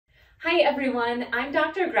Hi everyone, I'm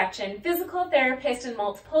Dr. Gretchen, physical therapist and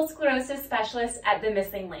multiple sclerosis specialist at The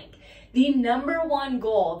Missing Link. The #1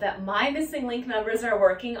 goal that my Missing Link members are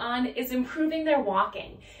working on is improving their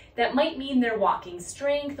walking. That might mean their walking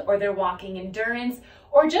strength or their walking endurance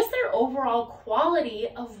or just their overall quality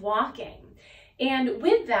of walking. And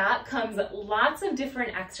with that comes lots of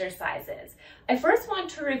different exercises. I first want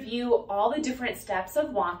to review all the different steps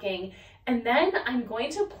of walking, and then I'm going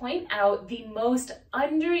to point out the most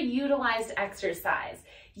underutilized exercise,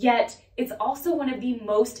 yet it's also one of the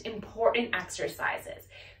most important exercises.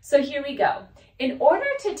 So here we go. In order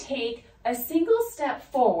to take a single step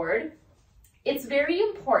forward, it's very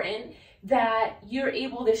important that you're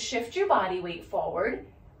able to shift your body weight forward,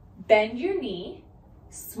 bend your knee,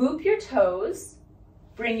 swoop your toes,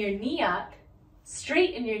 bring your knee up,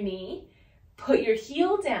 straighten your knee, put your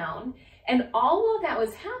heel down, and all while that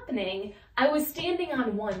was happening, I was standing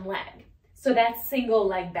on one leg. So that's single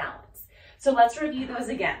leg balance. So let's review those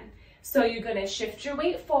again. So you're gonna shift your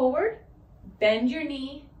weight forward, bend your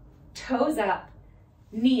knee, toes up,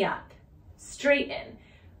 knee up, straighten,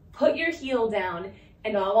 put your heel down,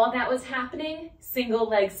 and all while that was happening, single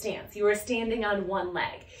leg stance. You were standing on one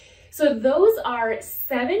leg. So those are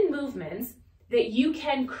 7 movements that you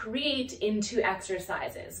can create into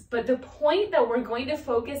exercises. But the point that we're going to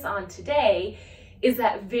focus on today is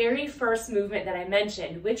that very first movement that I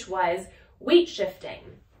mentioned, which was weight shifting.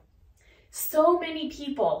 So many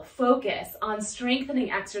people focus on strengthening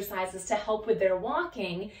exercises to help with their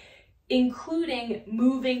walking, including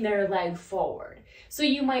moving their leg forward. So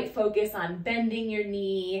you might focus on bending your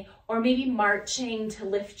knee or maybe marching to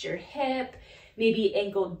lift your hip, maybe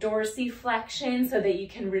ankle dorsiflexion so that you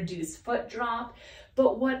can reduce foot drop.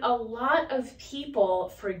 But what a lot of people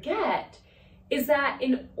forget is that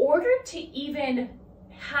in order to even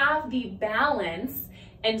have the balance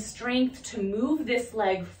and strength to move this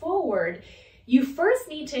leg forward, you first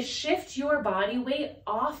need to shift your body weight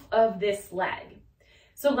off of this leg.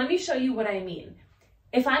 So let me show you what I mean.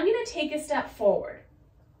 If I'm going to take a step forward,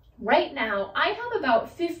 right now I have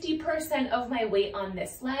about 50% of my weight on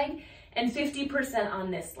this leg and 50%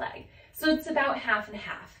 on this leg. So it's about half and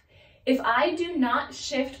half. If I do not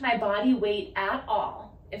shift my body weight at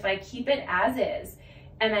all, if I keep it as is,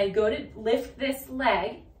 and I go to lift this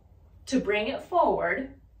leg to bring it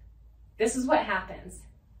forward, this is what happens.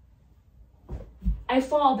 I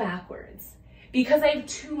fall backwards because I have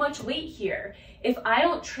too much weight here. If I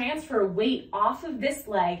don't transfer weight off of this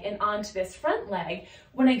leg and onto this front leg,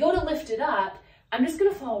 when I go to lift it up, I'm just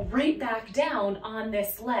gonna fall right back down on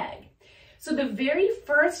this leg. So the very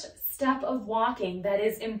first step of walking that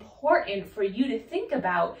is important for you to think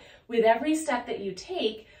about with every step that you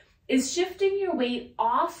take is shifting your weight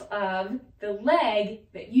off of the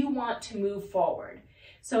leg that you want to move forward.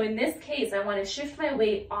 So in this case, I want to shift my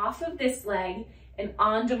weight off of this leg and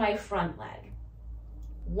onto my front leg.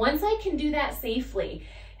 Once I can do that safely,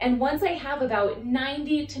 and once I have about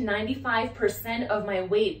 90 to 95% of my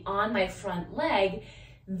weight on my front leg,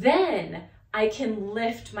 then I can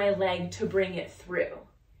lift my leg to bring it through.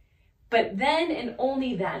 But then and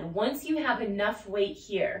only then, once you have enough weight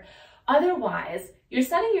here, otherwise you're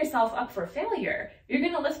setting yourself up for failure. You're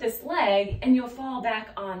gonna lift this leg and you'll fall back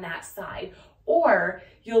on that side, or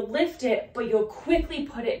you'll lift it, but you'll quickly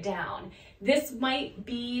put it down. This might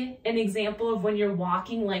be an example of when you're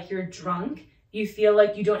walking like you're drunk. You feel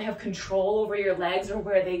like you don't have control over your legs or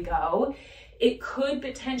where they go. It could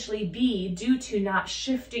potentially be due to not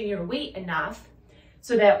shifting your weight enough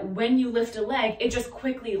so that when you lift a leg, it just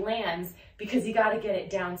quickly lands because you gotta get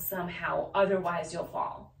it down somehow, otherwise you'll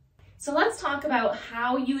fall. So let's talk about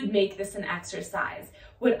how you would make this an exercise.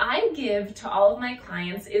 What I give to all of my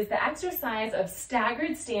clients is the exercise of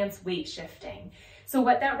staggered stance weight shifting. So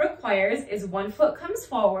what that requires is one foot comes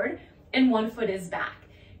forward and one foot is back.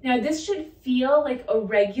 Now this should feel like a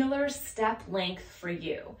regular step length for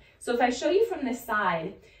you. So if I show you from this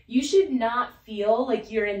side, you should not feel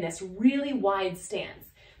like you're in this really wide stance.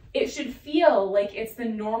 It should feel like it's the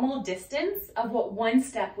normal distance of what one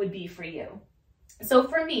step would be for you. So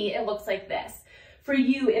for me, it looks like this. For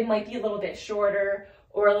you, it might be a little bit shorter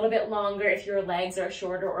or a little bit longer if your legs are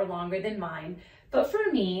shorter or longer than mine. But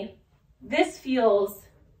for me, this feels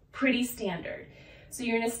pretty standard. So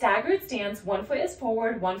you're in a staggered stance, one foot is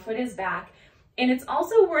forward, one foot is back. And it's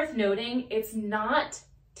also worth noting, it's not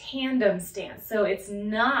tandem stance. So it's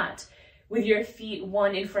not with your feet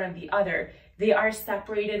one in front of the other. They are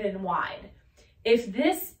separated and wide. If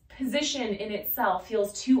this position in itself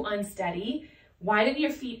feels too unsteady, widen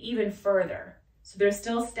your feet even further. So they're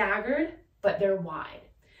still staggered, but they're wide.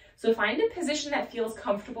 So find a position that feels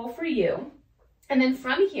comfortable for you. And then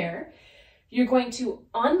from here, You're going to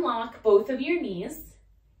unlock both of your knees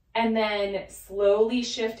and then slowly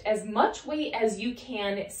shift as much weight as you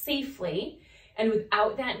can safely and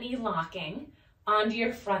without that knee locking onto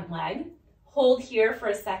your front leg. Hold here for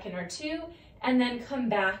a second or two and then come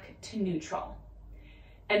back to neutral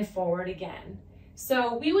and forward again.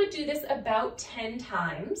 So we would do this about 10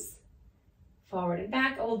 times. Forward and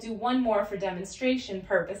back. I'll do one more for demonstration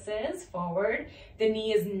purposes. Forward. The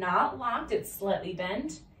knee is not locked, it's slightly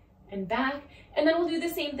bent. And back. And then we'll do the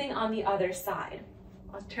same thing on the other side.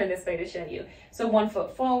 I'll turn this way to show you. So 1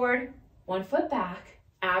 foot forward, 1 foot back.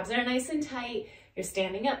 Abs are nice and tight. You're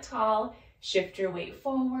standing up tall. Shift your weight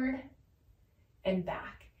forward and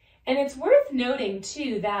back. And it's worth noting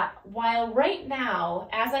too that while right now,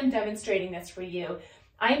 as I'm demonstrating this for you,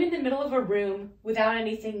 I'm in the middle of a room without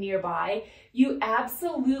anything nearby, you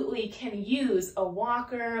absolutely can use a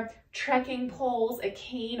walker, trekking poles, a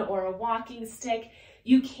cane, or a walking stick.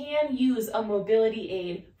 You can use a mobility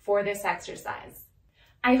aid for this exercise.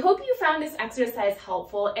 I hope you found this exercise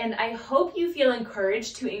helpful, and I hope you feel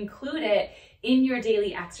encouraged to include it in your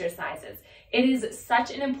daily exercises. It is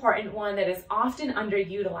such an important one that is often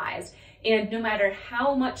underutilized, and no matter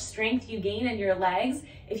how much strength you gain in your legs,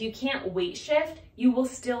 if you can't weight shift, you will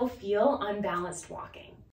still feel unbalanced walking.